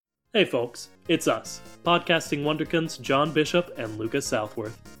Hey folks, it's us, podcasting wonderkins John Bishop and Lucas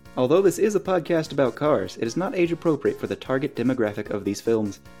Southworth. Although this is a podcast about cars, it is not age appropriate for the target demographic of these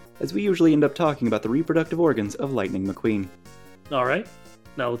films, as we usually end up talking about the reproductive organs of Lightning McQueen. Alright,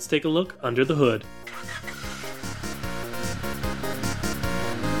 now let's take a look under the hood.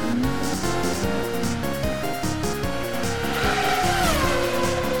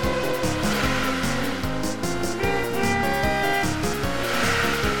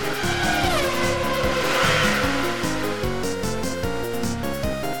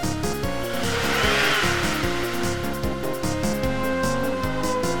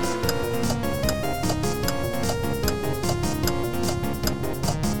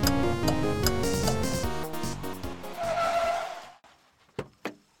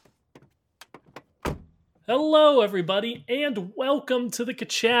 Hello, everybody, and welcome to the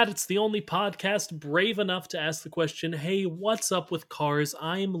Chat. It's the only podcast brave enough to ask the question, hey, what's up with cars?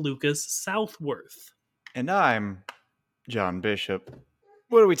 I'm Lucas Southworth. And I'm John Bishop.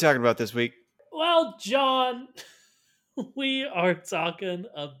 What are we talking about this week? Well, John, we are talking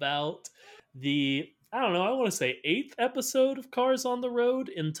about I want to say 8th episode of Cars on the Road,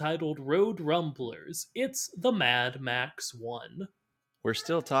 entitled Road Rumblers. It's the Mad Max 1. We're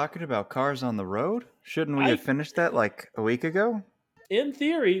still talking about Cars on the Road? Shouldn't we have finished that like a week ago? In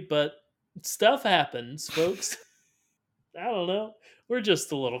theory, but stuff happens, folks. I don't know. We're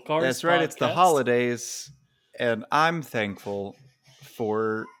just a little Cars That's right, podcast. It's the holidays, and I'm thankful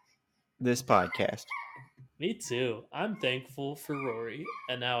for this podcast. Me too. I'm thankful for Rory,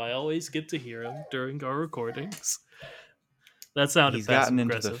 and now I always get to hear him during our recordings. That sounded He's gotten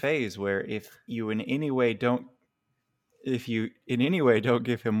into the phase where if you in any way don't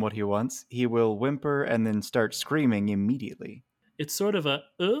give him what he wants, he will whimper and then start screaming immediately. It's sort of a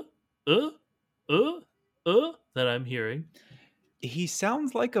that I'm hearing. He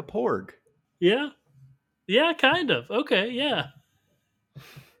sounds like a porg. Yeah, kind of. Okay, yeah.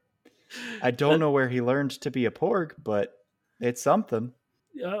 I don't know where he learned to be a porg, but it's something.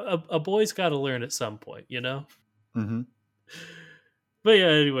 A boy's got to learn at some point, you know? Mm-hmm. But yeah,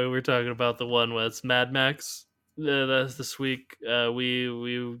 anyway, we're talking about the one with Mad Max. That's this week.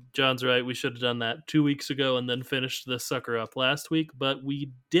 We John's right. We should have done that 2 weeks ago and then finished this sucker up last week, but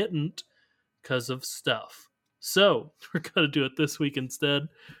we didn't because of stuff. So we're gonna do it this week instead.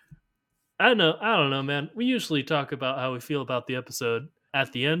 I don't know, man. We usually talk about how we feel about the episode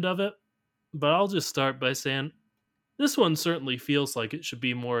at the end of it, but I'll just start by saying this one certainly feels like it should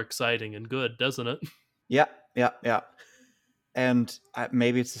be more exciting and good, doesn't it? Yeah. And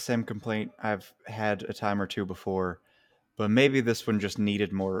maybe it's the same complaint I've had a time or two before, but maybe this one just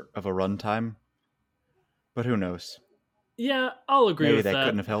needed more of a runtime. But who knows? Yeah, I'll agree with that. Maybe that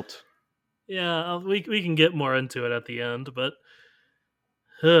couldn't have helped. Yeah, we can get more into it at the end, but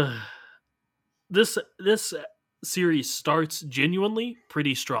this series starts genuinely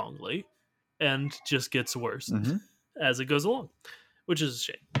pretty strongly and just gets worse as it goes along, which is a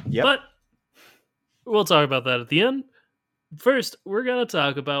shame. Yep. But we'll talk about that at the end. First, we're going to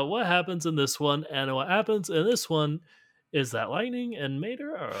talk about what happens in this one, and what happens in this one is that Lightning and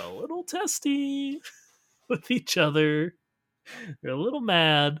Mater are a little testy with each other. They're a little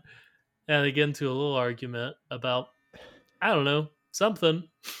mad, and they get into a little argument about, I don't know, something.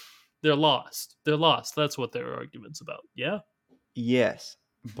 They're lost. That's what their argument's about, yeah? Yes,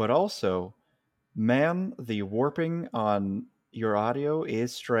 but also, man, the warping on your audio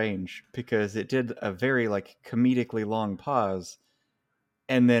is strange because it did a very comedically long pause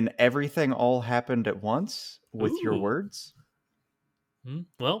and then everything all happened at once with your words.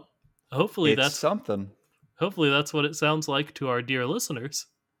 Well, hopefully that's something. Hopefully that's what it sounds like to our dear listeners.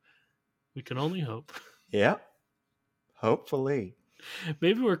 We can only hope. Yeah. Hopefully.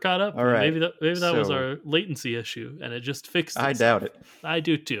 Maybe we're caught up. All right. Maybe that was our latency issue, and it just fixed itself. I doubt it. I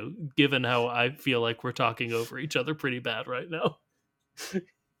do too, given how I feel like we're talking over each other pretty bad right now.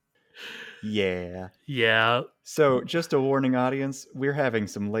 Yeah. So, just a warning, audience: we're having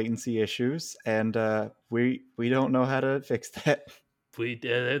some latency issues, and we don't know how to fix that.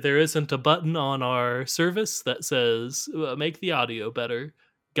 There isn't a button on our service that says "make the audio better."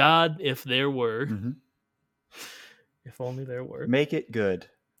 God, if there were. Mm-hmm. If only there were. Make it good.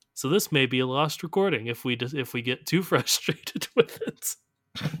 So this may be a lost recording if we get too frustrated with it.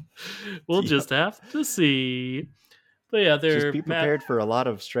 We'll just have to see. But yeah, just be prepared for a lot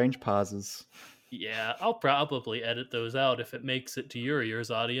of strange pauses. Yeah, I'll probably edit those out if it makes it to your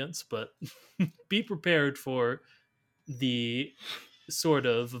ears, audience. But be prepared for the sort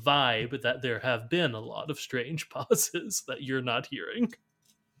of vibe that there have been a lot of strange pauses that you're not hearing.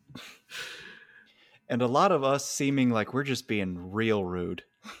 And a lot of us seeming like we're just being real rude.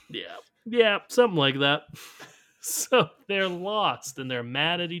 Yeah. Yeah, something like that. So they're lost and they're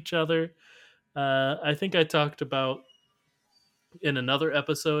mad at each other. I think I talked about in another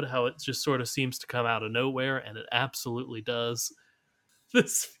episode how it just sort of seems to come out of nowhere, and it absolutely does.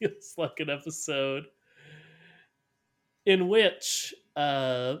 This feels like an episode in which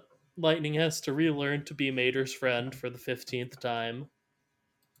Lightning has to relearn to be Mater's friend for the 15th time.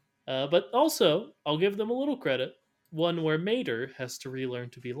 But also, I'll give them a little credit. One where Mater has to relearn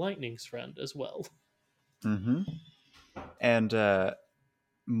to be Lightning's friend as well. Mm-hmm. And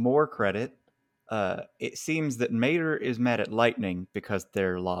more credit. It seems that Mater is mad at Lightning because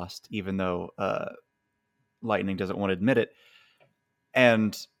they're lost, even though Lightning doesn't want to admit it.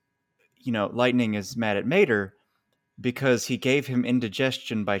 And, Lightning is mad at Mater because he gave him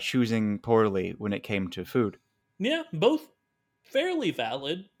indigestion by choosing poorly when it came to food. Yeah, both fairly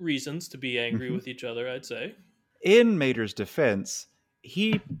valid reasons to be angry Mm-hmm. with each other, I'd say. In Mater's defense,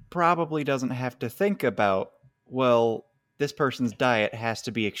 he probably doesn't have to think about, well, this person's diet has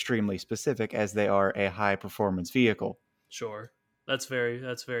to be extremely specific as they are a high performance vehicle. Sure, that's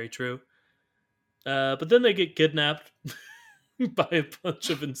very true. But then they get kidnapped by a bunch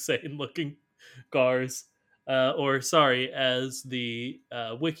of insane looking cars. Or sorry, as the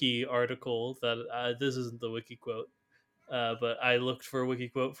wiki article that this isn't the wiki quote, but I looked for a wiki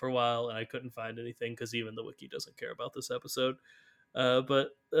quote for a while and I couldn't find anything because even the wiki doesn't care about this episode. But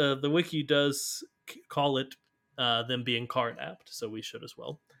the wiki does call it them being carnapped, so we should as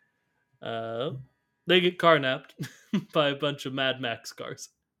well. Uh, they get carnapped by a bunch of Mad Max cars.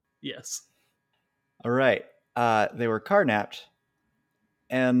 Yes. All right. They were carnapped,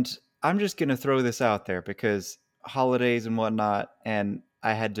 and I'm just going to throw this out there because holidays and whatnot, and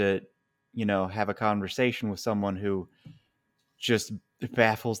I had to, have a conversation with someone who just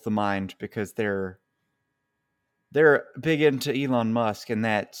baffles the mind because they're big into Elon Musk, and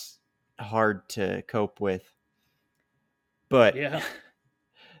that's hard to cope with. But Yeah,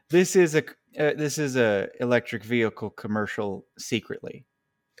 this is a electric vehicle commercial secretly.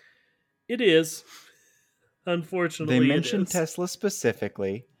 it is. They Unfortunately, it mention is. Tesla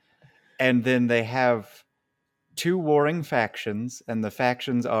specifically, and then they have two warring factions, and the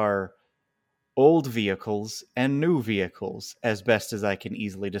factions are old vehicles and new vehicles, as best as I can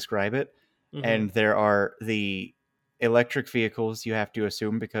easily describe it. Hmm. And there are the electric vehicles you have to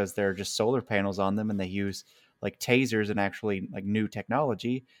assume because there are just solar panels on them and they use like tasers and actually like new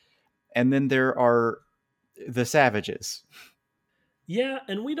technology. And then there are the savages. Yeah,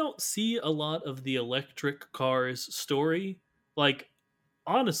 and we don't see a lot of the electric cars story. Like,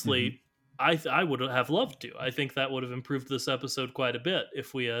 Mm-hmm. honestly, I would have loved to. I think that would have improved this episode quite a bit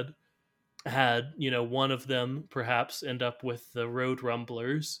if we had one of them perhaps end up with the road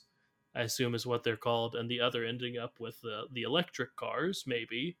rumblers, I assume is what they're called, and the other ending up with the electric cars,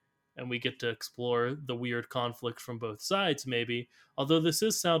 maybe. And we get to explore the weird conflict from both sides, maybe. Although this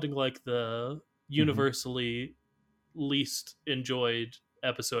is sounding like the Mm-hmm. universally least enjoyed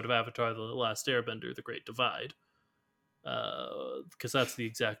episode of Avatar: The Last Airbender, The Great Divide, because that's the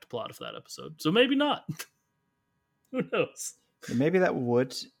exact plot of that episode. So maybe not. Who knows? Maybe that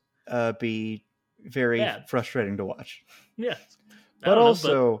would be very Bad. frustrating to watch. Yeah. I But don't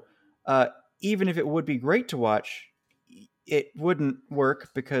know, but also, even if it would be great to watch, it wouldn't work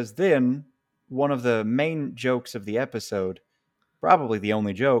because then one of the main jokes of the episode, probably the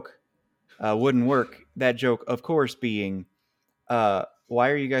only joke, wouldn't work. That joke, of course, being, why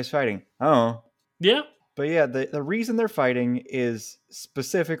are you guys fighting? Oh. yeah, But yeah, the reason they're fighting is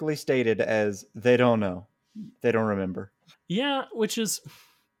specifically stated as they don't know. They don't remember. yeah, which is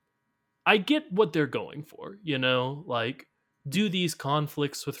I get what they're going for, like do these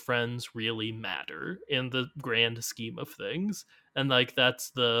conflicts with friends really matter in the grand scheme of things? And like that's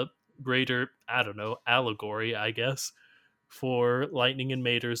the greater, I don't know, allegory, I guess, for Lightning and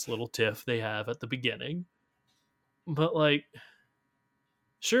Mater's little tiff they have at the beginning. But like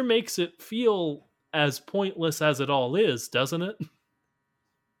sure makes it feel as pointless as it all is, doesn't it?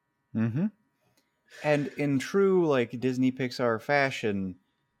 Mm-hmm. And in true like Disney Pixar fashion,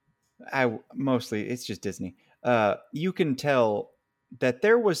 I mostly it's just Disney. You can tell that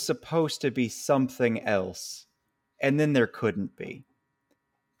there was supposed to be something else, and then there couldn't be.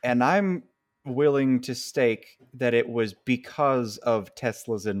 And I'm willing to stake that it was because of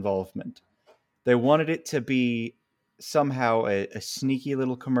Tesla's involvement. They wanted it to be somehow a sneaky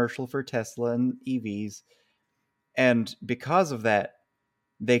little commercial for Tesla and EVs, and because of that,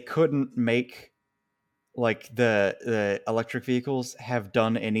 they couldn't make like the electric vehicles have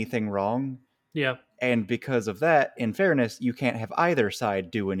done anything wrong. Yeah. And because of that, in fairness, you can't have either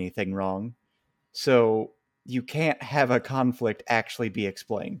side do anything wrong. So you can't have a conflict actually be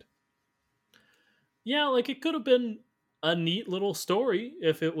explained. Yeah, like it could have been a neat little story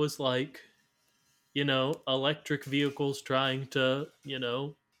if it was like, electric vehicles trying to,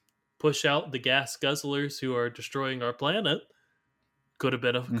 push out the gas guzzlers who are destroying our planet. Could have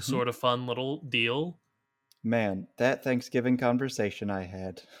been a Hmm. sort of fun little deal. Man, that Thanksgiving conversation I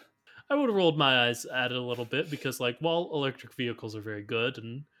had. I would have rolled my eyes at it a little bit because, like, while electric vehicles are very good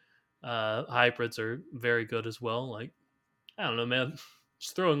and hybrids are very good as well, like, I don't know, man.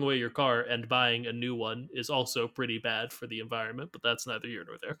 Just throwing away your car and buying a new one is also pretty bad for the environment, but that's neither here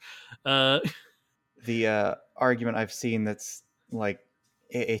nor there. The argument I've seen that's like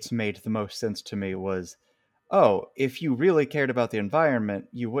it's made the most sense to me was, oh, if you really cared about the environment,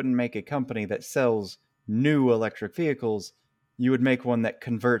 you wouldn't make a company that sells new electric vehicles. You would make one that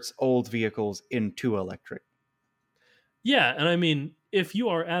converts old vehicles into electric. Yeah, and I mean, if you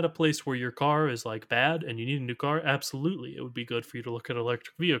are at a place where your car is like bad and you need a new car, absolutely, it would be good for you to look at an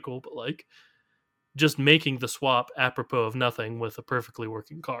electric vehicle. But like, just making the swap apropos of nothing with a perfectly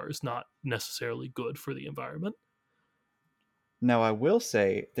working car is not necessarily good for the environment. Now, I will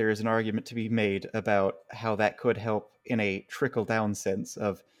say there is an argument to be made about how that could help in a trickle down sense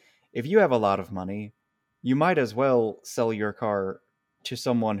of if you have a lot of money, you might as well sell your car to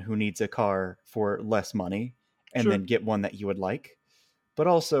someone who needs a car for less money and Sure, then get one that you would like, but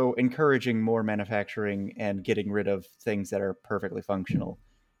also encouraging more manufacturing and getting rid of things that are perfectly functional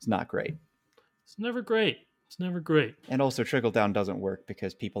is not great. it's never great. It's never great. And also, trickle down doesn't work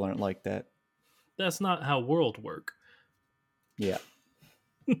because people aren't like that. That's not how world work. Yeah.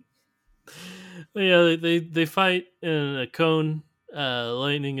 But yeah, they fight in a cone.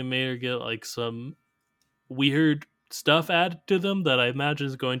 Lightning and Mater get like some weird stuff added to them that I imagine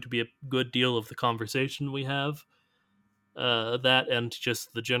is going to be a good deal of the conversation we have. That and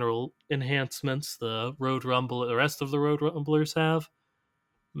just the general enhancements the rest of the Road Rumblers have.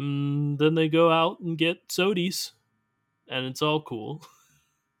 Then they go out and get sodies, and it's all cool.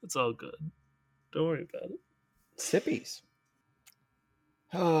 It's all good. Don't worry about it. Sippies.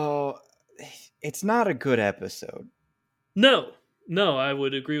 Oh, it's not a good episode. No, no, I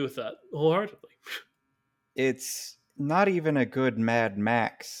would agree with that wholeheartedly. It's not even a good Mad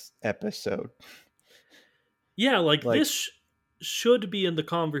Max episode. Yeah, like Like, this should be in the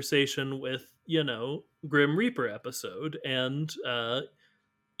conversation with Grim Reaper episode and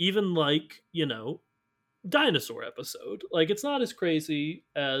even like dinosaur episode. Like it's not as crazy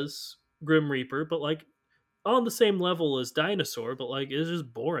as Grim Reaper, but like on the same level as dinosaur, but like it's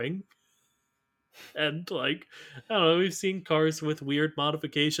just boring. And like I don't know, we've seen cars with weird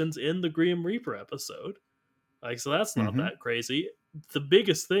modifications in the Grim Reaper episode. Like so that's not mm-hmm. that crazy. The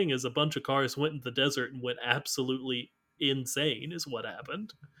biggest thing is a bunch of cars went in the desert and went absolutely insane is what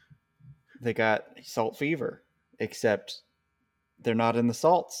happened. They got salt fever, except they're not in the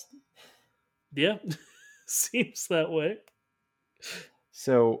salts. Yeah. Seems that way.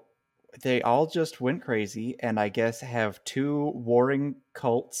 So they all just went crazy, and I guess have two warring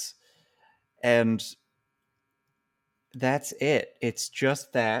cults, and that's it. It's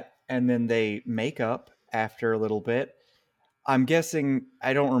just that, and then they make up after a little bit. I'm guessing,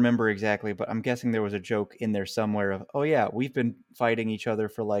 I don't remember exactly, but I'm guessing there was a joke in there somewhere of, oh yeah, we've been fighting each other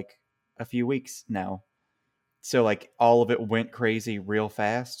for like a few weeks now. So like all of it went crazy real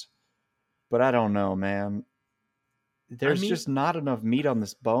fast. But I don't know, man. I There's mean, just not enough meat on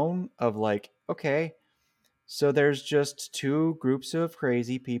this bone of like, okay, so there's just two groups of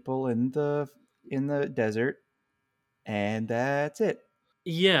crazy people in the desert and that's it.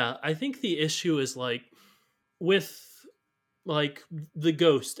 yeah, I think the issue is like with like the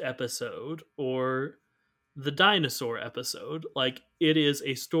ghost episode or the dinosaur episode, like it is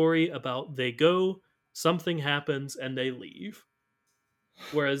a story about they go, something happens, and they leave.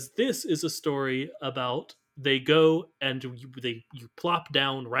 Whereas this is a story about they go and you plop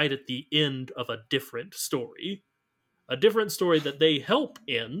down right at the end of a different story that they help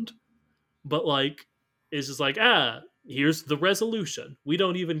end, but like it's just like here's the resolution. We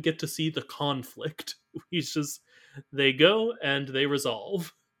don't even get to see the conflict. We just they go and they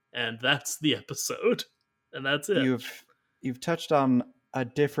resolve, and that's the episode, and that's it. You've you've touched on a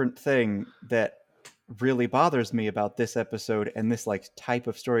different thing that really bothers me about this episode and this like type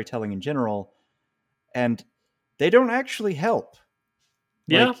of storytelling in general, and they don't actually help.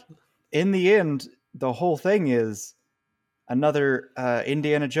 Yeah, Like in the end, the whole thing is another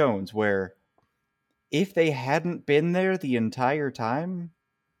Indiana Jones, where if they hadn't been there the entire time,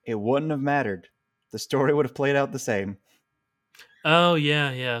 it wouldn't have mattered. The story would have played out the same. oh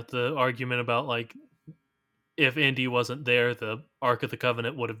yeah, yeah. The argument about like if Indy wasn't there, the Ark of the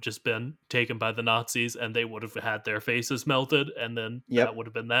Covenant would have just been taken by the Nazis, and they would have had their faces melted, and then that Yep. would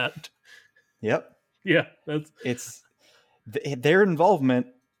have been that. Yep. Yeah, that's It's their involvement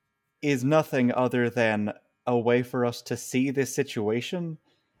is nothing other than a way for us to see this situation,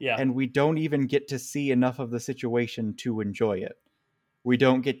 yeah. and we don't even get to see enough of the situation to enjoy it. We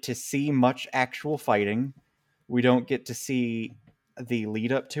don't get to see much actual fighting. We don't get to see the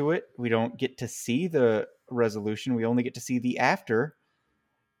lead up to it. We don't get to see the resolution. We only get to see the after.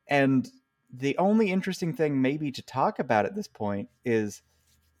 And the only interesting thing maybe to talk about at this point is,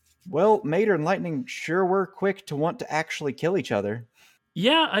 well, Mater and Lightning sure were quick to want to actually kill each other.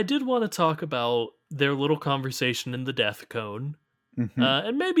 Yeah, I did want to talk about their little conversation in the death cone, Mm-hmm.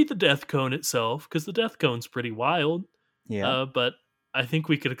 and maybe the death cone itself, because the death cone's pretty wild. Yeah. But I think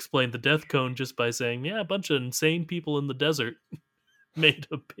we could explain the death cone just by saying, yeah, a bunch of insane people in the desert made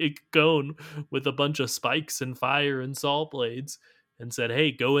a big cone with a bunch of spikes and fire and saw blades and said,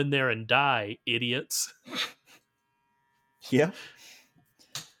 hey, go in there and die, idiots. Yeah.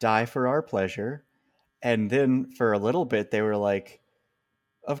 Die for our pleasure. And then for a little bit, they were like,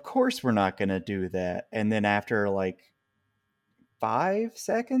 of course we're not going to do that. And then after like 5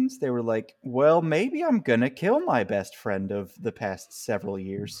 seconds, they were like, well, maybe I'm going to kill my best friend of the past several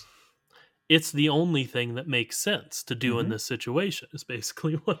years. It's the only thing that makes sense to do in Mm-hmm. this situation, is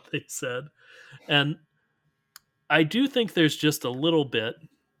basically what they said. And I do think there's just a little bit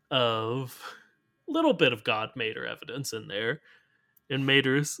of God Mater evidence in there. In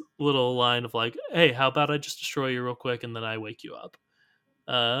Mater's little line of like, hey, how about I just destroy you real quick and then I wake you up?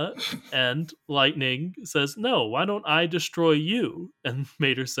 Uh, and Lightning says, no, why don't I destroy you? And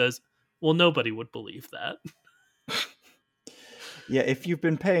Mater says, well, nobody would believe that. Yeah, if you've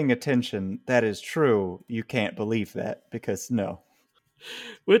been paying attention, that is true. You can't believe that because no.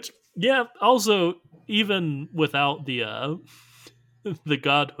 Which, yeah, also, even without the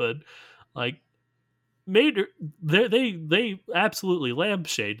godhood, like Mater, they absolutely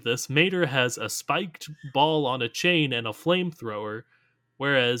lampshade this. Mater has a spiked ball on a chain and a flamethrower,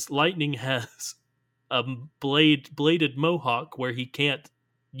 whereas Lightning has a bladed mohawk where he can't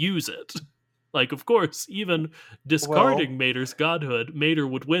use it. Like, of course, even Well, discarding Mater's godhood, Mater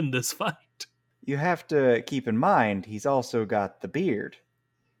would win this fight. you have to keep in mind he's also got the beard,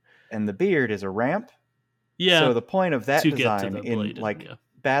 and the beard is a ramp. Yeah, So the point of that to get to design the in bladed, like yeah,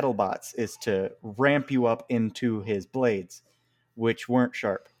 battle bots is to ramp you up into his blades, which weren't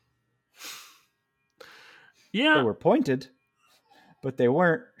sharp. They yeah, were pointed, but they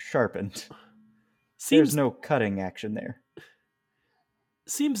weren't sharpened. There's seems no cutting action there.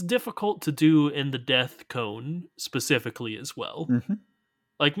 seems difficult to do in the death cone specifically as well. Mm-hmm.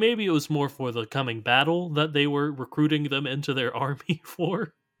 Like maybe it was more for the coming battle that they were recruiting them into their army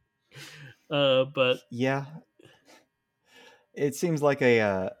for. But Yeah, it seems like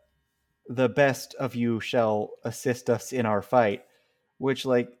a the best of you shall assist us in our fight, which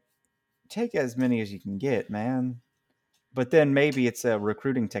like take as many as you can get, man. But then maybe it's a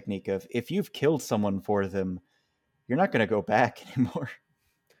recruiting technique of if you've killed someone for them, you're not going to go back anymore.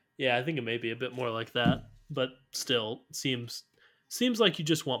 yeah, I think it may be a bit more like that. But still, seems like you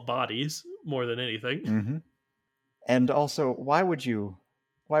just want bodies more than anything. Mm-hmm. And also, why would you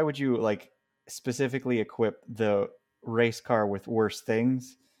like specifically equip the race car with worse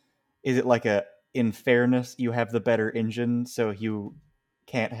things? Is it like a in fairness you have the better engine so you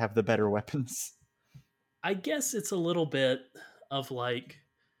can't have the better weapons? I guess it's a little bit of like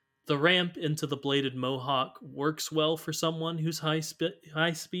the ramp into the bladed mohawk works well for someone who's high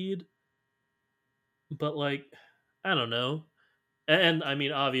speed, but like I don't know. And I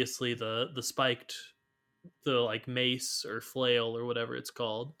mean, obviously the spiked the like mace or flail or whatever it's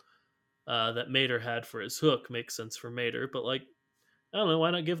called that Mater had for his hook makes sense for Mater. But like I don't know,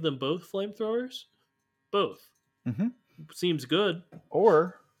 why not give them both flamethrowers? Both Mm-hmm. seems good.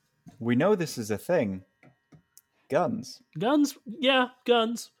 Or we know this is a thing. Guns. Guns, yeah,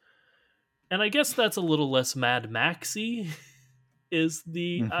 guns. And I guess that's a little less Mad Maxy is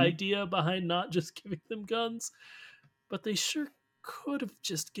the Mm-hmm. idea behind not just giving them guns, but they sure could have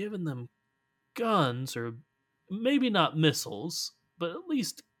just given them guns or maybe not missiles, but at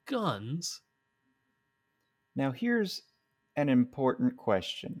least guns. Now here's an important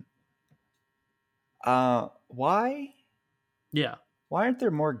question. Why? Yeah. Why aren't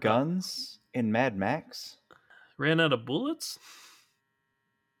there more Uh, guns in Mad Max? ran out of bullets?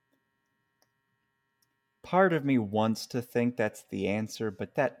 Part of me wants to think that's the answer,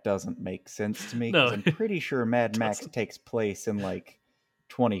 but that doesn't make sense to me because No, I'm it pretty sure Mad Max doesn't. takes place in like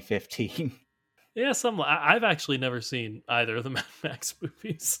 2015. Yeah, I've actually never seen either of the Mad Max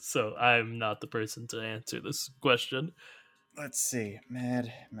movies, so I'm not the person to answer this question. Let's see.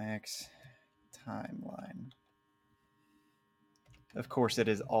 Mad Max timeline. Of course, it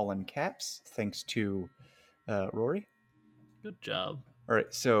is all in caps, thanks to Rory. Good job. All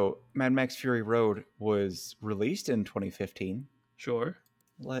right, so Mad Max Fury Road was released in 2015. Sure.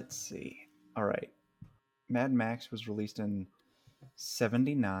 Let's see. All right. Mad Max was released in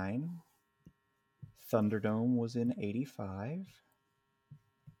 79. Thunderdome was in 85.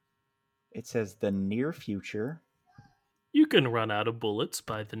 It says the near future. You can run out of bullets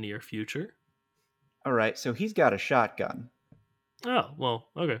by the near future. All right, so he's got a shotgun. Oh, well,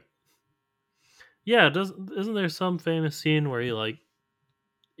 okay. Yeah, isn't there some famous scene where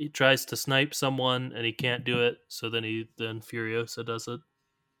he tries to snipe someone and he can't do it, so then Furiosa does it?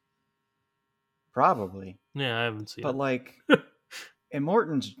 Probably. Yeah, I haven't seen But it. like in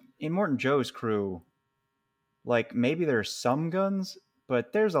Morton Joe's crew, like maybe there's some guns,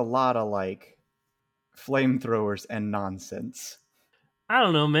 but there's a lot of like flamethrowers and nonsense. I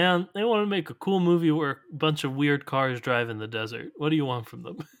don't know, man. They want to make a cool movie where a bunch of weird cars drive in the desert. What do you want from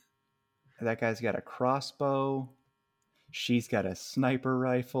them? That guy's got a crossbow. She's got a sniper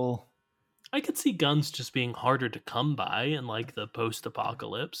rifle. I could see guns just being harder to come by in like the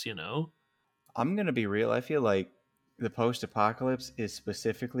post-apocalypse, you know? I'm gonna be real. I feel like the post-apocalypse is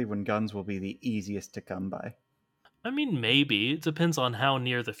specifically when guns will be the easiest to come by. I mean, maybe it depends on how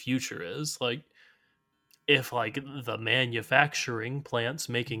near the future is. Like, if like the manufacturing plants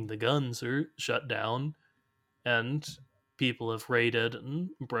making the guns are shut down, and people have raided and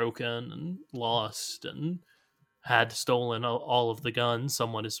broken and lost and had stolen all of the guns,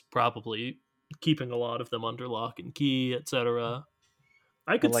 someone is probably keeping a lot of them under lock and key, etc.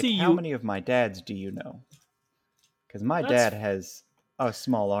 I But could like, see how you. many of my dads do you know? Because my dad That's has a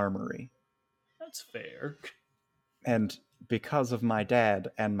small armory, that's fair. and because of my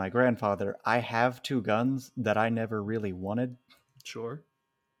dad and my grandfather, I have two guns that I never really wanted. Sure.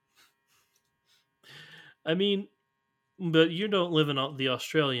 I mean, but you don't live in the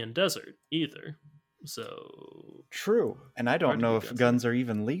Australian desert either, so True, and I don't hard to know get if guns there. guns are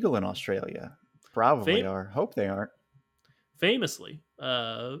even legal in Australia. Probably Fam- are. Hope they aren't. famously,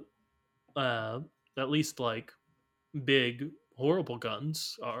 uh, at least like big horrible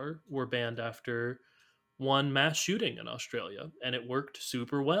guns were banned after one mass shooting in Australia, and it worked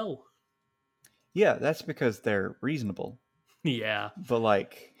super well. Yeah, that's because they're reasonable. Yeah, But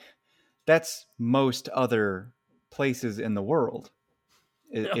like, that's most other places in the world.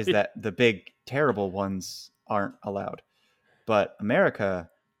 Is that the big terrible ones aren't allowed? But America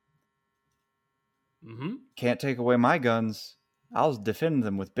hmm. can't take away my guns. I'll defend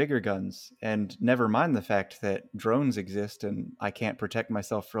them with bigger guns. And never mind the fact that drones exist and I can't protect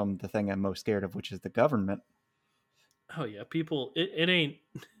myself from the thing I'm most scared of, which is the government. Oh yeah, people. It ain't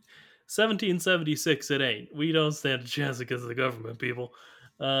 1776. It ain't. We don't stand a chance against the government, people.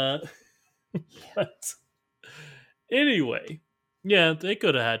 Uh, Yeah. but anyway, yeah, they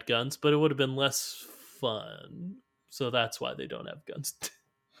could have had guns, but it would have been less fun. So that's why they don't have guns.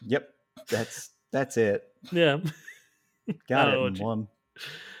 Yep. That's it. Yeah, I Got don't it know in what you. one.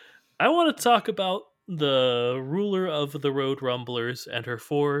 I want to talk about the ruler of the road rumblers and her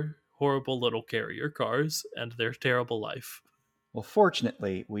four horrible little carrier cars and their terrible life. Well,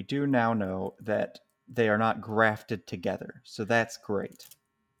 fortunately, we do now know that they are not grafted together. So that's great.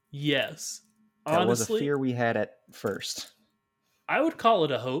 Yes, That was a honestly, fear we had at first. I would call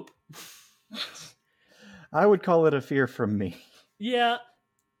it a hope. I would call it a fear from me. Yeah,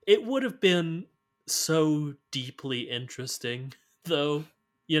 it would have been so deeply interesting, though,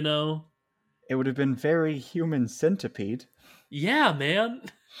 you know? It would have been very human centipede. Yeah, man.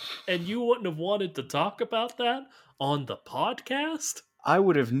 And you wouldn't have wanted to talk about that on the podcast? I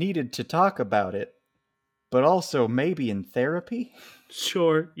would have needed to talk about it, but also maybe in therapy.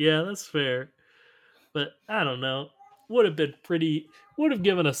 Sure, yeah, that's fair. But I don't know. Would have been pretty. Would have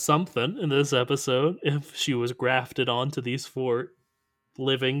given us something in this episode if she was grafted onto these four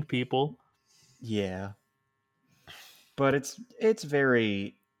living people. Yeah, but it's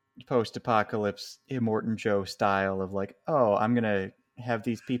very post-apocalypse Immortan Joe style of like, oh, I'm gonna have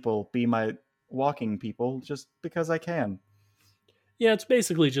these people be my walking people just because I can. Yeah, it's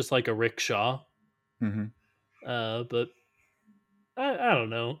basically just like a rickshaw. Hmm. But I don't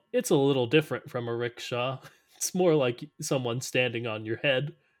know. It's a little different from a rickshaw. It's more like someone standing on your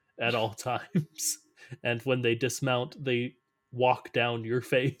head at all times. And when they dismount, they walk down your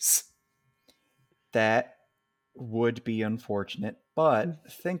face. That would be unfortunate,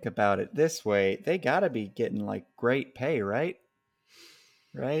 but think about it this way: they gotta be getting like great pay, right?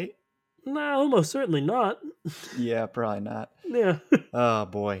 Right? No, almost certainly not. Yeah, probably not. Yeah. Oh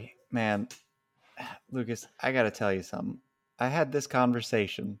boy, man, Lucas, I gotta tell you something. I had this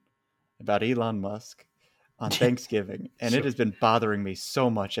conversation about Elon Musk on Thanksgiving, and it Sure. has been bothering me so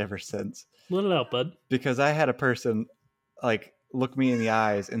much ever since Let it out, bud. because I had a person like look me in the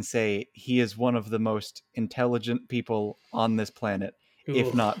eyes and say he is one of the most intelligent people on this planet, if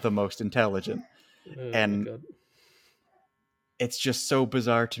Ooh. not the most intelligent. Oh my And god. it's just so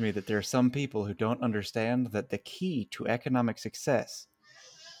bizarre to me that there are some people who don't understand that the key to economic success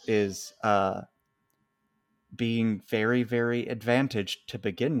is being very, very advantaged to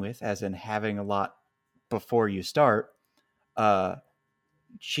begin with, as in having a lot before you start, uh,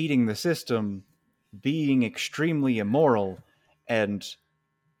 cheating the system, being extremely immoral, and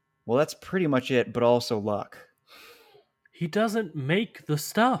well, that's pretty much it, but also luck. He doesn't make the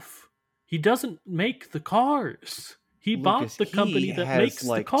stuff. He doesn't make the cars. He Lucas, bought the he company that has makes the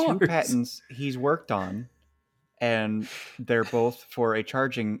like two cars. patents he's worked on, and they're both for a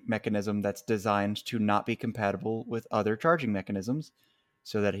charging mechanism that's designed to not be compatible with other charging mechanisms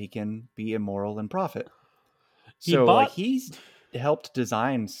so that he can be immoral and profit. He So, like, bought he's helped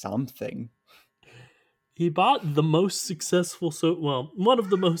design something. he bought the most successful one of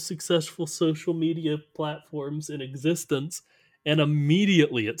the most successful social media platforms in existence, and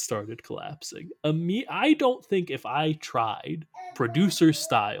immediately it started collapsing. I don't think if I tried producer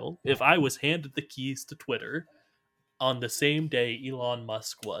style, if I was handed the keys to Twitter on the same day Elon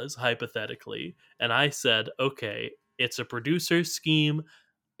Musk was, hypothetically, and I said, okay, it's a producer scheme.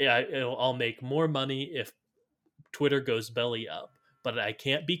 I'll make more money if Twitter goes belly up, but I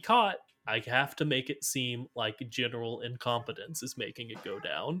can't be caught. I have to make it seem like general incompetence is making it go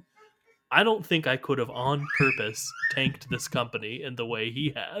down. I don't think I could have on purpose tanked this company in the way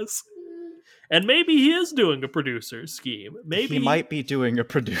he has. And maybe he is doing a producer scheme. He might be doing a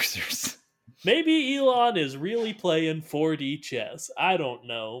producer's. Maybe Elon is really playing 4D chess. I don't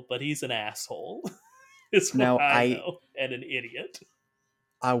know, but he's an asshole. Is what Now, I I know, and an idiot.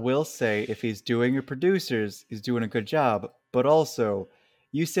 I will say if he's doing a producer's, he's doing a good job. But also,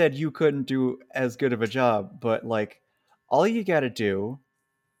 you said you couldn't do as good of a job, but like all you got to do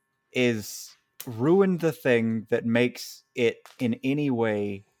is ruin the thing that makes it in any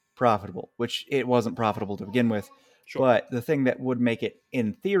way profitable, which it wasn't profitable to begin with. Sure. But the thing that would make it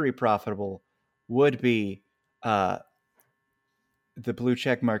in theory profitable would be uh, the blue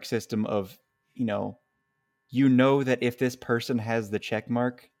check mark system of, you know, that if this person has the check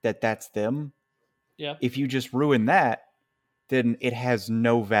mark, that's them. Yeah. If you just ruin that, then it has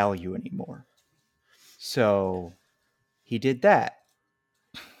no value anymore. So he did that.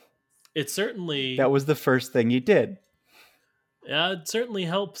 It That certainly was the first thing he did. it certainly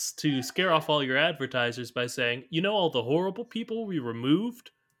helps to scare off all your advertisers by saying, you know, all the horrible people we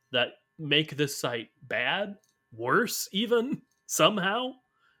removed that make this site bad, worse, even somehow.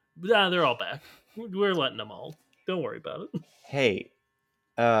 Nah, they're all back. We're letting them all. Don't worry about it. Hey,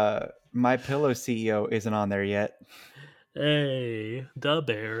 my pillow CEO isn't on there yet. Hey, the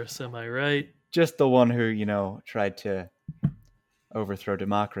Bears, am I right? Just the one who, tried to overthrow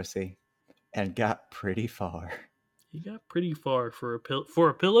democracy and got pretty far. He got pretty far for a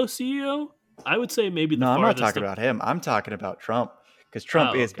pillow CEO. I would say maybe the No, I'm not farthest. talking about him. I'm talking about Trump because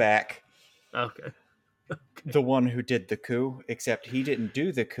Trump Oh, is okay, back. okay, okay. The one who did the coup, except he didn't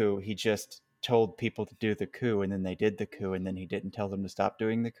do the coup. He just told people to do the coup, and then they did the coup, and then he didn't tell them to stop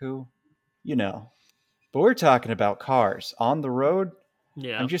doing the coup. You know. But we're talking about cars on the road. I'm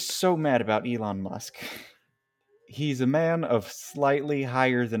Yeah, just so mad about Elon Musk. He's a man of slightly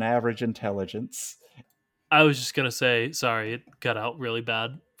higher than average intelligence. I was just gonna say sorry. It cut out really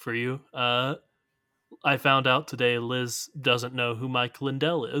bad for you. I found out today Liz doesn't know who Mike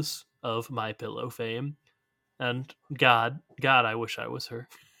Lindell is of My Pillow fame, and God, I wish I was her.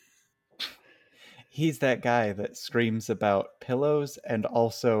 He's that guy that screams about pillows and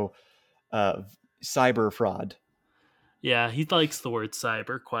also uh, cyber fraud. Yeah, he likes the word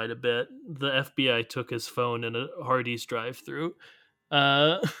cyber quite a bit. The FBI took his phone in a Hardee's drive-through,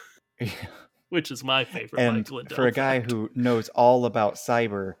 uh, which is my favorite Mike And for Lindell a guy fact. who knows all about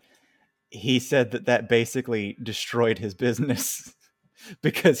cyber, he said that basically destroyed his business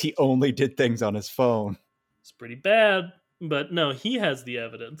because he only did things on his phone. It's pretty bad, but no, he has the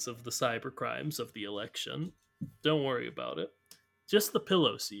evidence of the cyber crimes of the election. Don't worry about it. Just the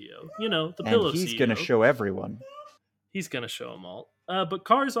Pillow CEO. You know, the And Pillow he's going to CEO. show everyone. He's gonna show them all. But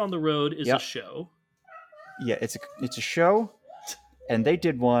Cars on the Road is a Yep. show. Yeah, it's a show, and they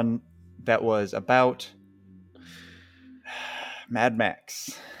did one that was about Mad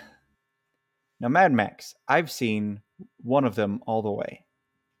Max. Now, Mad Max, I've seen one of them all the way.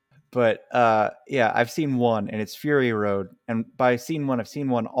 But yeah, I've seen one, and it's Fury Road. And by scene one, I've seen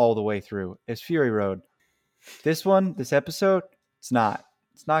one all the way through. It's Fury Road. This one, this episode, it's not.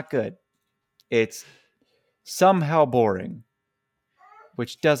 It's not good. It's somehow boring,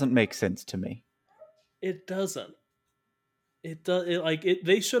 which doesn't make sense to me. It doesn't. It does.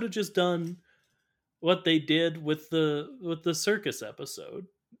 They should have just done what they did with the circus episode.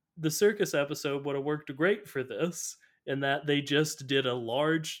 The circus episode would have worked great for this, in that they just did a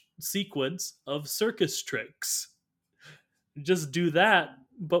large sequence of circus tricks. Just do that,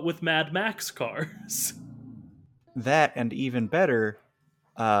 but with Mad Max cars. That, and even better,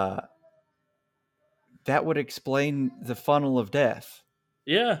 uh, that would explain the funnel of death.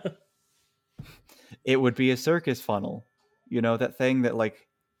 Yeah. It would be a circus funnel. You know, that thing that like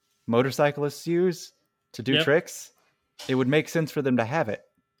motorcyclists use to do Yep. tricks? It would make sense for them to have it.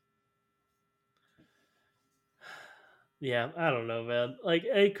 Yeah, I don't know, man. Like,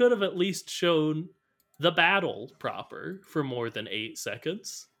 it could have at least shown the battle proper for more than 8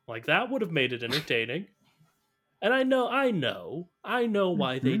 seconds. Like, that would have made it entertaining. And I know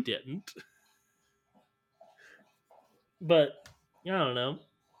why they Mm-hmm. didn't. But I don't know.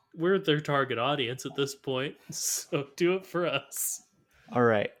 We're their target audience at this point, so do it for us. All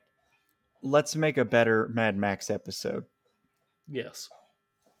right. Let's make a better Mad Max episode. Yes.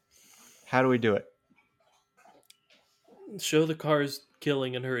 How do we do it? Show the cars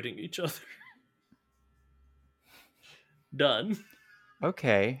killing and hurting each other. Done.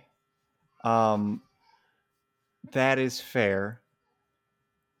 Okay. Um that is fair.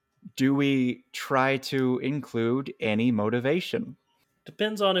 Do we try to include any motivation?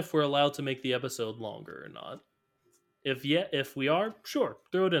 Depends on if we're allowed to make the episode longer or not. If we are, sure,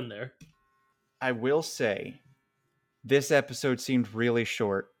 throw it in there. I will say this episode seemed really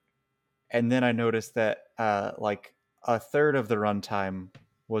short, and then I noticed that like a third of the runtime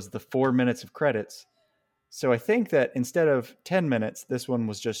was the 4 minutes of credits. So I think that instead of 10 minutes, this one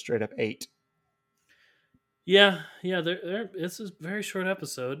was just straight up 8. Yeah, yeah. This is a very short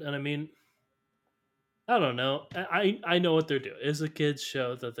episode, and I mean, I don't know. I know what they're doing. It's a kids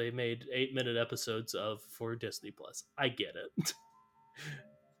show that they made 8-minute episodes of for Disney Plus. I get it,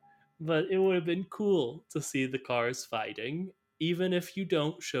 but it would have been cool to see the cars fighting, even if you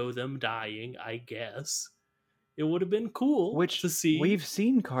don't show them dying. I guess it would have been cool Which to see. we've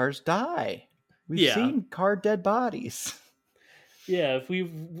seen cars die. We've Yeah, seen car dead bodies. yeah. If we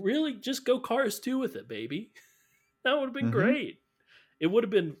really just go Cars 2 with it, baby, that would have been Mm-hmm. great. It would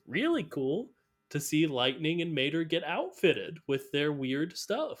have been really cool to see Lightning and Mater get outfitted with their weird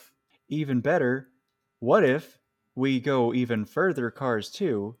stuff. Even better, what if we go even further, Cars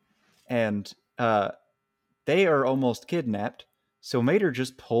 2, and they are almost kidnapped, so Mater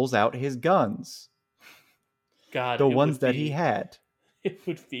just pulls out his guns, God, the ones that he had. it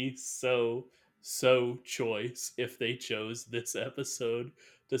would be so choice if they chose this episode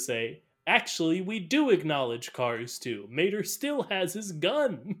to say, actually, we do acknowledge Cars too. Mater still has his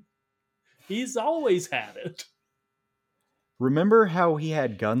gun. He's always had it. Remember how he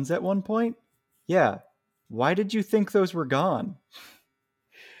had guns at one point? Yeah. Why did you think those were gone?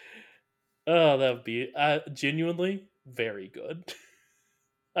 Oh, that would be genuinely very good.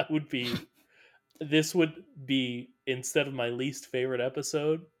 That would be this would be, instead of my least favorite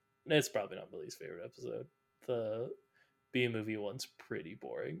episode. It's probably not my least favorite episode. The B movie one's pretty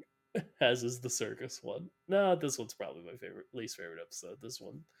boring, as is the circus one. No, this one's probably my least favorite episode. This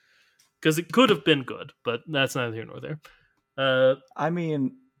one, because it could have been good, but that's neither here nor there. Uh, I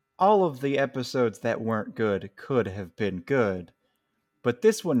mean, all of the episodes that weren't good could have been good, but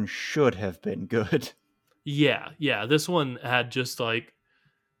this one should have been good. yeah, yeah. This one had just like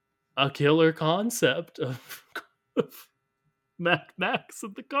a killer concept of Mad Max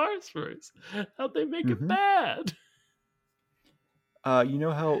and the Carsverse. How'd they make it Mm-hmm. bad? You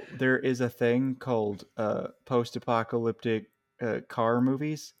know how there is a thing called post-apocalyptic car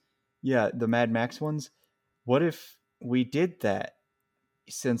movies? Yeah, the Mad Max ones. What if we did that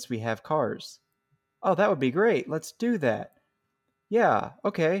since we have cars? Oh, that would be great. Let's do that. Yeah,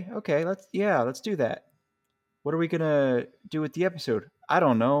 okay. Let's do that. What are we gonna do with the episode? I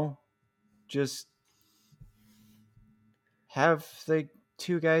don't know. Just have the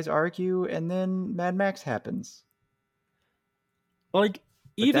two guys argue, and then Mad Max happens. Like,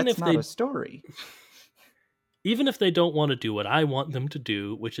 But even that's if not a they story. even if they don't want to do what I want them to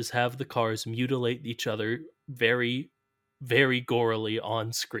do, which is have the cars mutilate each other very, very gorily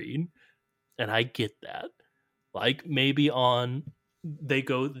on screen, and I get that. Like, maybe on they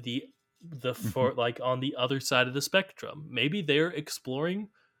go the for like on the other side of the spectrum. Maybe they're exploring,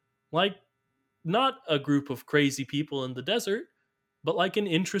 like, not a group of crazy people in the desert, but like an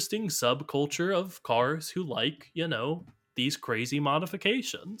interesting subculture of cars who like, these crazy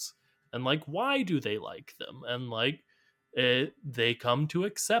modifications. And like, why do they like them? And like, they come to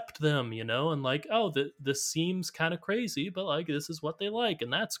accept them, and like, oh, this seems kind of crazy, but like, this is what they like,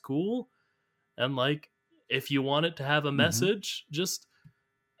 and that's cool. And like, if you want it to have a Hmm. message, just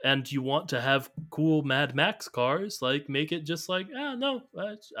and you want to have cool Mad Max cars, like make it just like, ah, no,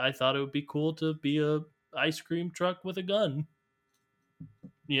 I thought it would be cool to be a ice cream truck with a gun,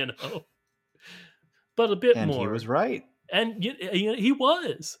 you know, but a bit And he was more. right. And he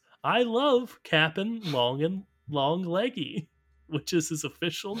was. I love Cap'n Long and Long Leggy, which is his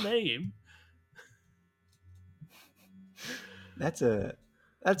official name. That's a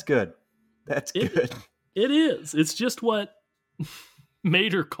that's good. That's It good. it is. It's just what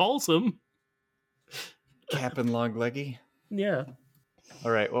Mater calls him. Cap and long leggy. Yeah.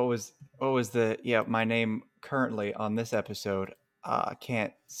 All right, what was the my name currently on this episode? I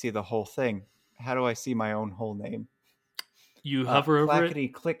can't see the whole thing. How do I see my own whole name? You hover over it. Clackety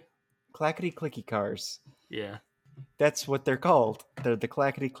click, clackety clicky cars. Yeah. That's what they're called. They're the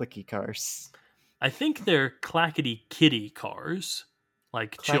clackety clicky cars. I think they're clackety kitty cars,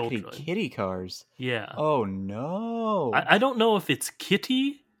 like Clackety children. kitty cars. Yeah. Oh no! I don't know if it's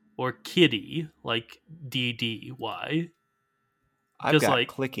kitty or kitty, like DDY. I've Because got like,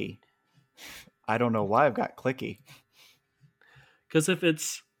 clicky. I don't know why I've got clicky. because if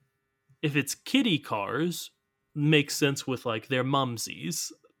it's kitty cars, makes sense with like their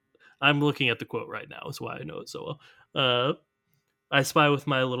mumsies. I'm looking at the quote right now, is why I know it so well. I spy with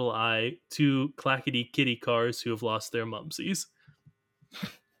my little eye two clackety kitty cars who have lost their mumsies.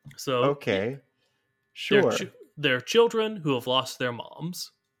 So yeah, Okay, they're sure. they're children who have lost their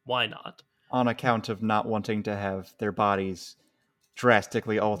moms. Why not? On account of not wanting to have their bodies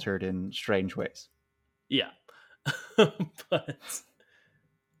drastically altered in strange ways. Yeah, but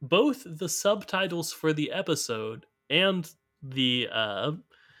both the subtitles for the episode and the uh,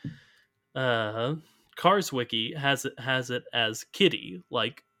 Cars Wiki has it as kitty,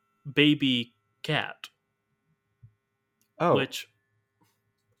 like baby cat, Oh, which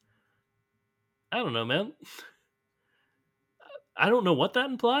I don't know, man. I don't know what that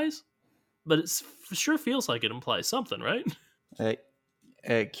implies, but it sure feels like it implies something, right?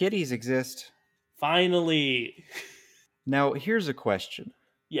 uh, kitties exist. Finally, Now, here's a question.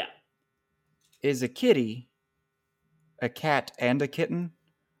 yeah. Is a kitty a cat and a kitten,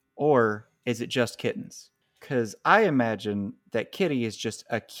 or is it just kittens? Because I imagine that kitty is just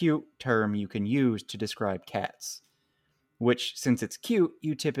a cute term you can use to describe cats, which, since it's cute,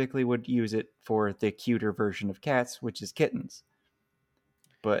 you typically would use it for the cuter version of cats, which is kittens.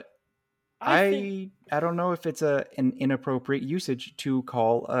 But I think I don't know if it's an inappropriate usage to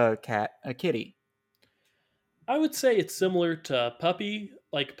call a cat a kitty. I would say it's similar to puppy.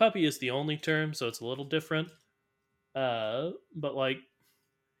 Like puppy is the only term, so it's a little different. But like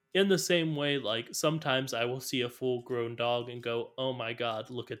in the same way, like sometimes I will see a full grown dog and go, "Oh my god,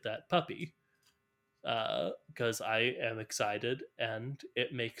 look at that puppy!" Because I am excited and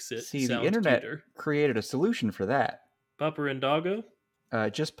it makes it See, the sound internet cuter. created a solution for that. Pupper and doggo,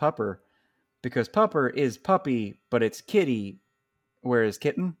 Just pupper, because pupper is puppy, but it's kitty, whereas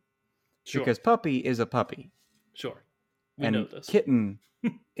kitten, sure, because puppy is a puppy, sure, we know and this. kitten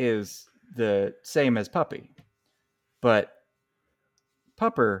is the same as puppy. But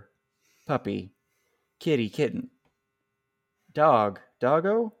pupper, puppy, kitty, kitten, dog,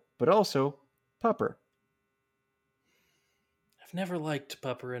 doggo, but also pupper. I've never liked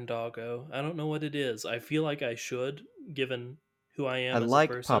pupper and doggo. I don't know what it is. I feel like I should, given who I I am as a like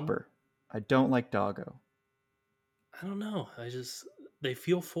person. pupper. I don't like doggo. I don't know. They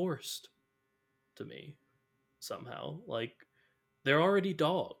feel forced to me somehow. Like they're already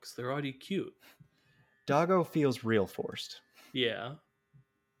dogs. They're already cute. Doggo feels real forced. Yeah.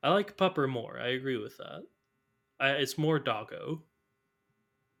 I like pupper more. I agree with that. It's more doggo.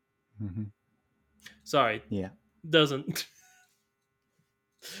 Hmm. Sorry, Yeah. doesn't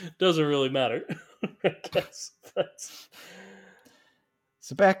doesn't really matter. I guess that's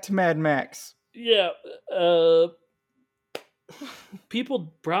So back to Mad Max. yeah. Uh,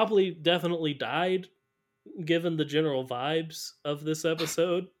 People probably definitely died given the general vibes of this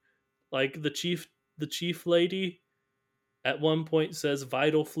episode. Like the chief lady at one point says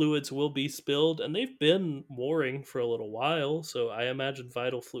vital fluids will be spilled, and they've been warring for a little while, so I imagine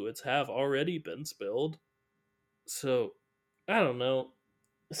vital fluids have already been spilled. So I don't know.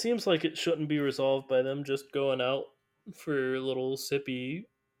 It seems like it shouldn't be resolved by them just going out for little sippy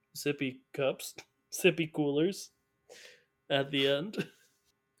cups, sippy coolers at the end.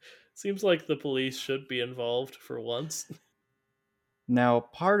 Seems like the police should be involved for once. Now,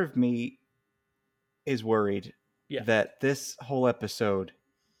 part of me is worried Yeah. that this whole episode,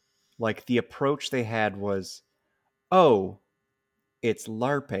 like the approach they had was, oh, it's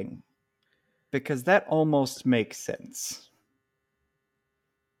LARPing. Because that almost makes sense.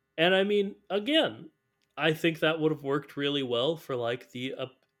 And I mean, again, I think that would have worked really well for like the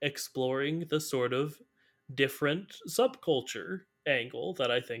exploring the sort of different subculture angle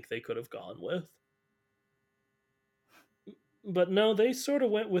that I think they could have gone with. But no, they sort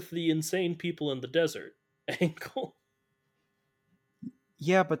of went with the insane people in the desert angle.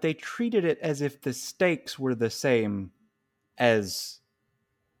 Yeah, but they treated it as if the stakes were the same as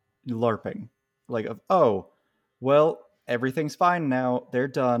LARPing. Like, oh, well, everything's fine now. They're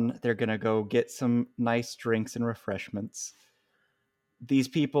done. They're going to go get some nice drinks and refreshments. These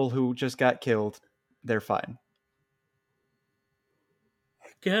people who just got killed, they're fine.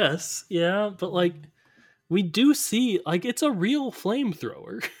 Guess, yeah, but like we do see like it's a real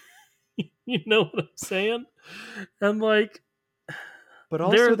flamethrower. You know what I'm saying? And like But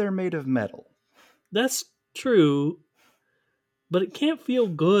also, there they're made of metal. that's true, but it can't feel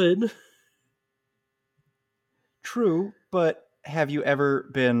good. True, but have you ever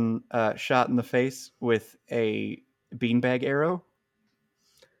been shot in the face with a beanbag arrow?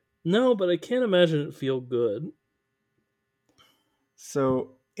 No, but I can't imagine it feel good.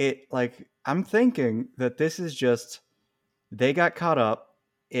 So it like I'm thinking that this is just they got caught up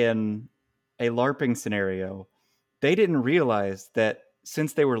in a LARPing scenario. They didn't realize that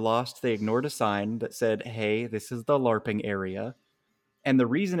since they were lost, they ignored a sign that said, "Hey, this is the LARPing area." And the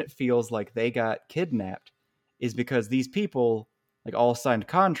reason it feels like they got kidnapped is because these people like all signed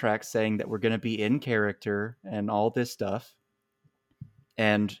contracts saying that we're going to be in character and all this stuff,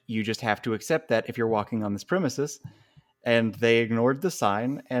 and you just have to accept that if you're walking on this premises, and they ignored the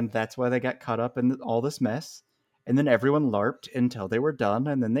sign, and that's why they got caught up in all this mess. And then everyone LARPed until they were done,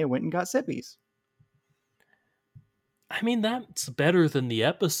 and then they went and got sippies. I mean, that's better than the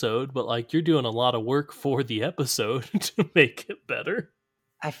episode, but like you're doing a lot of work for the episode to make it better.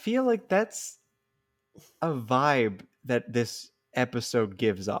 I feel like that's a vibe that this episode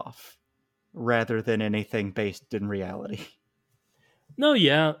gives off rather than anything based in reality. No,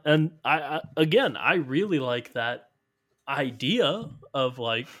 yeah, and I again, I really like that idea of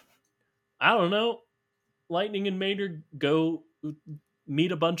like I don't know, Lightning and Maynard go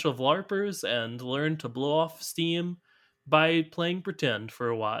meet a bunch of LARPers and learn to blow off steam by playing pretend for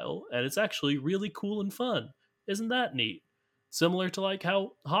a while, and it's actually really cool and fun. Isn't that neat? Similar to like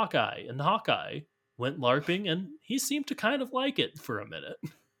how Hawkeye went LARPing, and he seemed to kind of like it for a minute.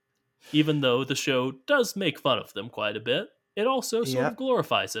 Even though the show does make fun of them quite a bit, it also sort Yeah, of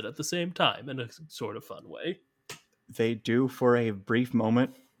glorifies it at the same time in a sort of fun way. they do for a brief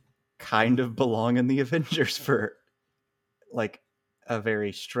moment kind of belong in the Avengers for like a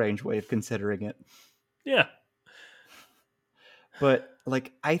very strange way of considering it. Yeah. But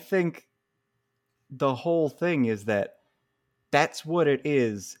like I think the whole thing is that that's what it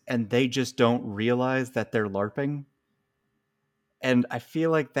is, and they just don't realize that they're LARPing. And I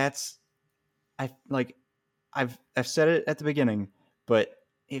feel like that's I like I've said it at the beginning, but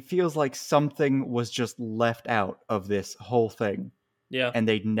it feels like something was just left out of this whole thing, Yeah. and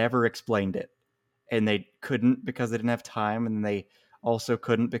they never explained it. And they couldn't because they didn't have time, and they also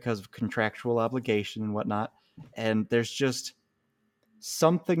couldn't because of contractual obligation and whatnot. And there's just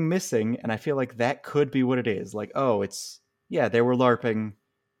something missing, and I feel like that could be what it is. Like, oh, it's yeah, they were LARPing.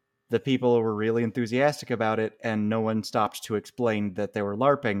 The people were really enthusiastic about it, and no one stopped to explain that they were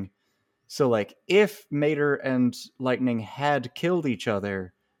LARPing. So, like, if Mater and Lightning had killed each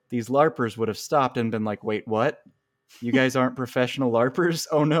other, these LARPers would have stopped and been like, wait, what? You guys aren't professional LARPers?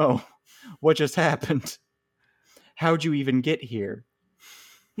 Oh no. What just happened? How'd you even get here?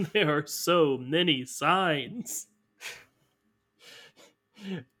 There are so many signs.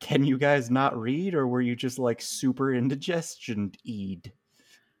 Can you guys not read, or were you just like super indigestion eed?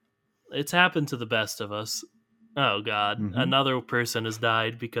 It's happened to the best of us. Oh god, Mm-hmm. another person has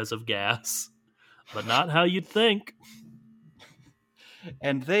died because of gas. But not how you'd think.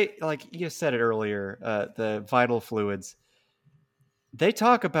 And they, like you said it earlier, the vital fluids. They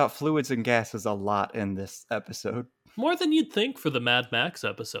talk about fluids and gases a lot in this episode. More than you'd think for the Mad Max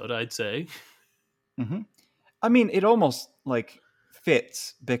episode, I'd say. Mm-hmm. I mean, it almost like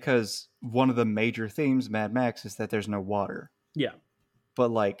fits because one of the major themes, Mad Max, is that there's no water. Yeah.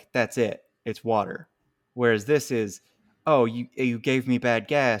 But like that's it. It's water. Whereas this is, oh, you gave me bad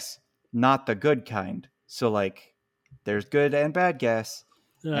gas, not the good kind. So like, there's good and bad gas,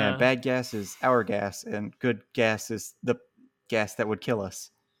 and Uh, bad gas is our gas, and good gas is the gas that would kill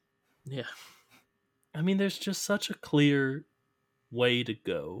us. yeah. I mean, there's just such a clear way to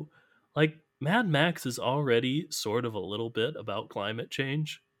go. Like, Mad Max is already sort of a little bit about climate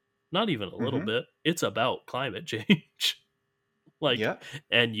change. Not even a little Mm-hmm. bit. It's about climate change. Like, Yeah.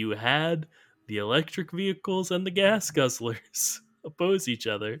 and you had the electric vehicles and the gas guzzlers oppose each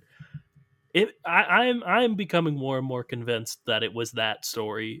other. I'm becoming more and more convinced that it was that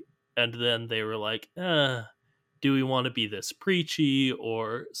story, and then they were like, do we want to be this preachy,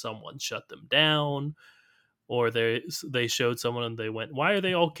 or someone shut them down, or they showed someone and they went, why are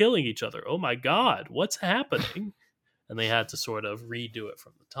they all killing each other? Oh my god, what's happening? And they had to sort of redo it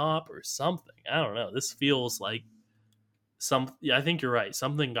from the top or something. I don't know. This feels like some. Yeah, I think you're right.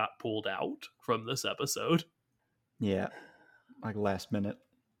 Something got pulled out from this episode. Yeah. Like last minute.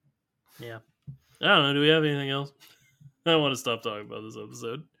 Yeah, I don't know. Do we have anything else? I want to stop talking about this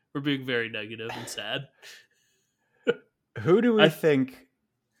episode. We're being very negative and sad. Who do we I think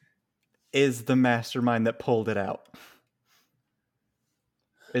is the mastermind that pulled it out?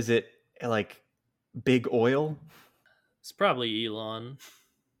 Is it like big oil? It's probably Elon.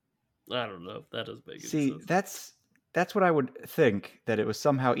 I don't know if that doesn't make any See, sense. that's what I would think, that it was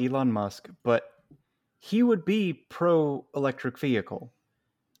somehow Elon Musk, but he would be pro electric vehicle.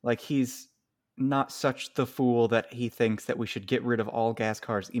 Like he's not such the fool that he thinks that we should get rid of all gas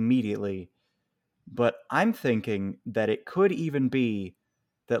cars immediately. But I'm thinking that it could even be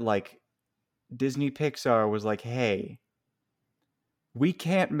that like Disney Pixar was like, "Hey, we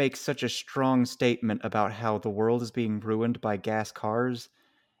can't make such a strong statement about how the world is being ruined by gas cars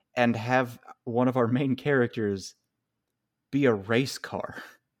and have one of our main characters be a race car."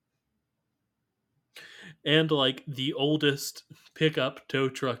 And like the oldest pickup tow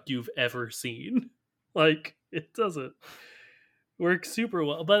truck you've ever seen. Like, it doesn't work super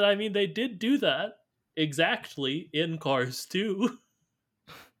well. But I mean, they did do that exactly in Cars 2.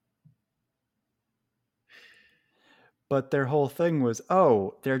 But their whole thing was,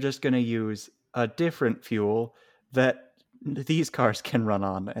 oh, they're just going to use a different fuel that these cars can run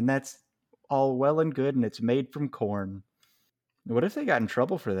on. And that's all well and good, and it's made from corn. What if they got in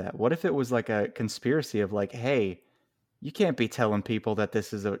trouble for that? What if it was like a conspiracy of like, hey, you can't be telling people that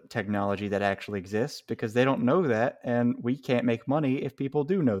this is a technology that actually exists because they don't know that, and we can't make money if people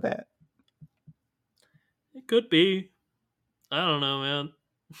do know that. It could be. I don't know, man.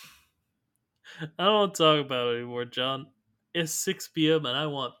 I don't want to talk about it anymore, John. It's 6 p.m. and I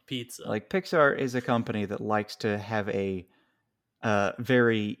want pizza. Like Pixar is a company that likes to have a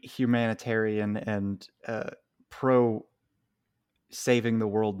very humanitarian and pro saving the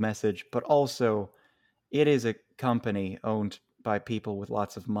world message, but also it is a company owned by people with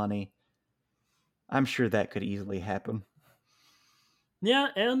lots of money. I'm sure that could easily happen. Yeah,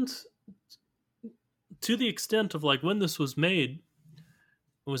 and to the extent of like when this was made,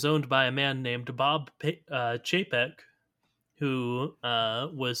 it was owned by a man named Chapek, who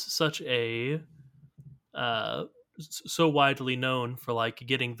was such a uh, so widely known for like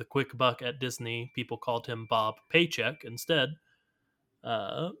getting the quick buck at Disney. People called him Bob Paycheck instead.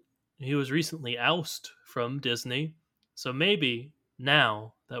 Uh, he was recently ousted from Disney, so maybe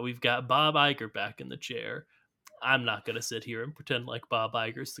now that we've got Bob Iger back in the chair, I'm not going to sit here and pretend like Bob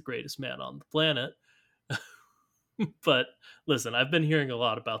Iger's the greatest man on the planet. But listen, I've been hearing a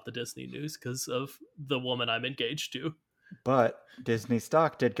lot about the Disney news because of the woman I'm engaged to. But Disney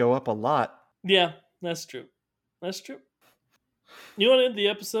stock did go up a lot. Yeah, that's true. That's true. You want to end the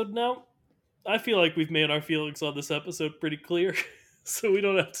episode now? I feel like we've made our feelings on this episode pretty clear, so we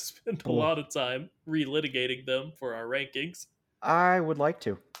don't have to spend a Oh, lot of time relitigating them for our rankings. I would like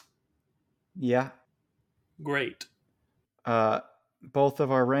to. Yeah. Great. Uh, both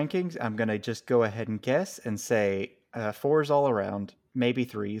of our rankings, I'm going to just go ahead and guess and say fours all around, maybe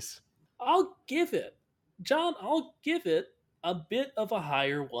threes. I'll give it, John. I'll give it a bit of a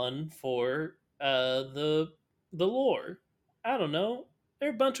higher one for the lore. I don't know. There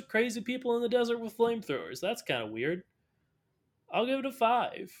are a bunch of crazy people in the desert with flamethrowers. That's kind of weird. I'll give it a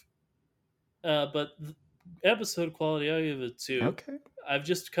 5. But episode quality, I'll give it a 2. Okay. I've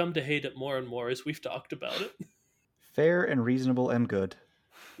just come to hate it more and more as we've talked about it. Fair and reasonable and good.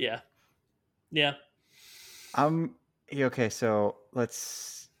 Yeah. Yeah. Um, okay, so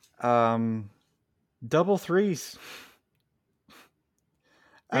let's double threes.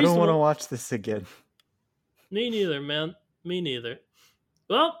 I don't want to Reasonable. watch this again. Me neither, man. Me neither.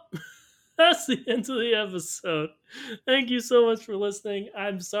 Well, that's the end of the episode. Thank you so much for listening.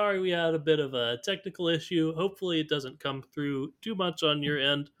 I'm sorry we had a bit of a technical issue. Hopefully, it doesn't come through too much on your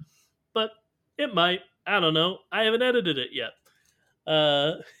end, but it might. I don't know. I haven't edited it yet.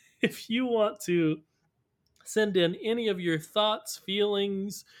 Uh, if you want to send in any of your thoughts,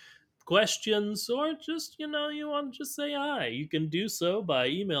 feelings, questions, or just, you want to just say hi, you can do so by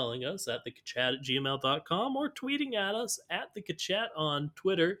emailing us at thekachat@gmail.com or tweeting at us at thekachat on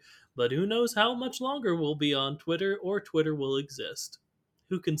Twitter. But who knows how much longer we'll be on Twitter, or Twitter will exist.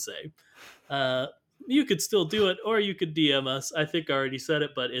 Who can say? Uh, you could still do it, or you could DM us. I think I already said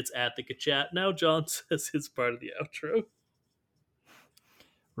it, but it's at thekachat. Now John says his part of the outro.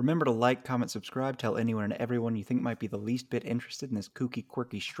 Remember to like, comment, subscribe, tell anyone and everyone you think might be the least bit interested in this kooky,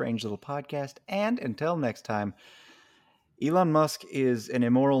 quirky, strange little podcast. And until next time, Elon Musk is an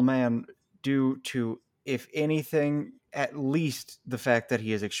immoral man due to, if anything, at least the fact that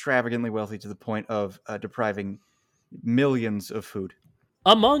he is extravagantly wealthy to the point of depriving millions of food.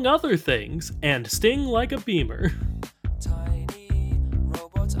 Among other things, and sting like a beamer.